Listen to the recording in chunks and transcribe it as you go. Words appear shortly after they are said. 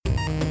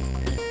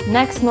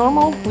Next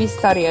normal, we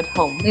study at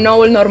home.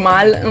 Noul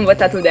normal,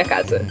 învățatul de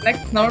acasă.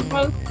 Next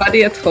normal,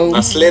 study at home.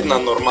 Naslednja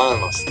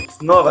normalnost.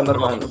 Nova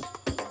normalnost.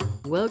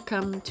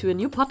 Welcome to a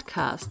new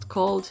podcast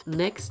called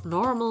Next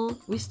Normal,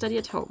 We Study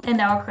at Home. And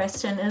our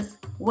question is,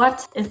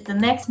 what is the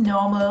next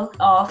normal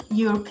of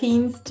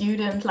European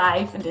student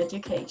life and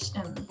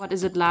education? What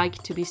is it like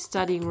to be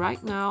studying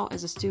right now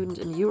as a student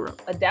in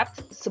Europe? Adapt,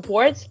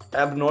 support.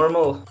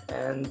 Abnormal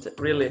and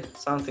really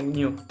something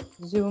new.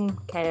 Zoom,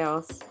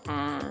 chaos,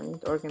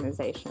 and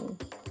organization.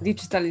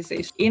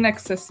 Digitalization,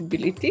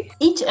 inaccessibility.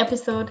 Each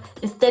episode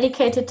is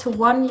dedicated to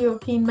one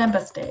European member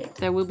state.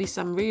 There will be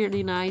some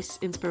really nice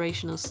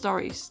inspirational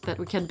stories that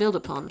we can build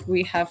upon.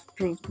 We have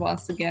proved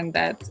once again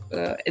that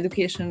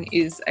education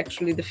is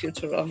actually the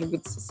future of a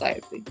good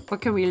society.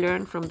 What can we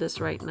learn from this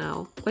right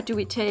now? What do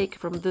we take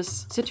from this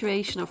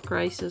situation of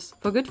crisis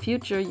for good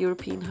future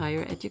European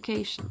higher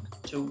education?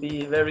 To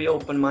be very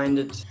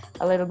open-minded.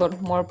 A little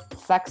bit more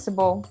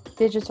flexible,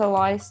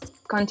 digitalized.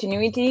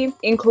 Continuity,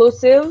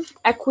 inclusive,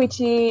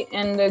 equity,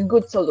 and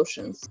good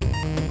solutions.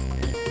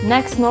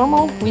 Next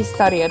normal, we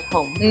study at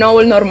home.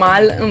 Noul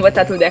normal,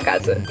 învățatul de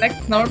acasă.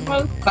 Next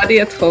normal, study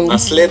at home.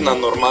 Naslednja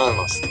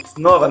normalnost.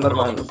 Nova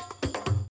normalnost.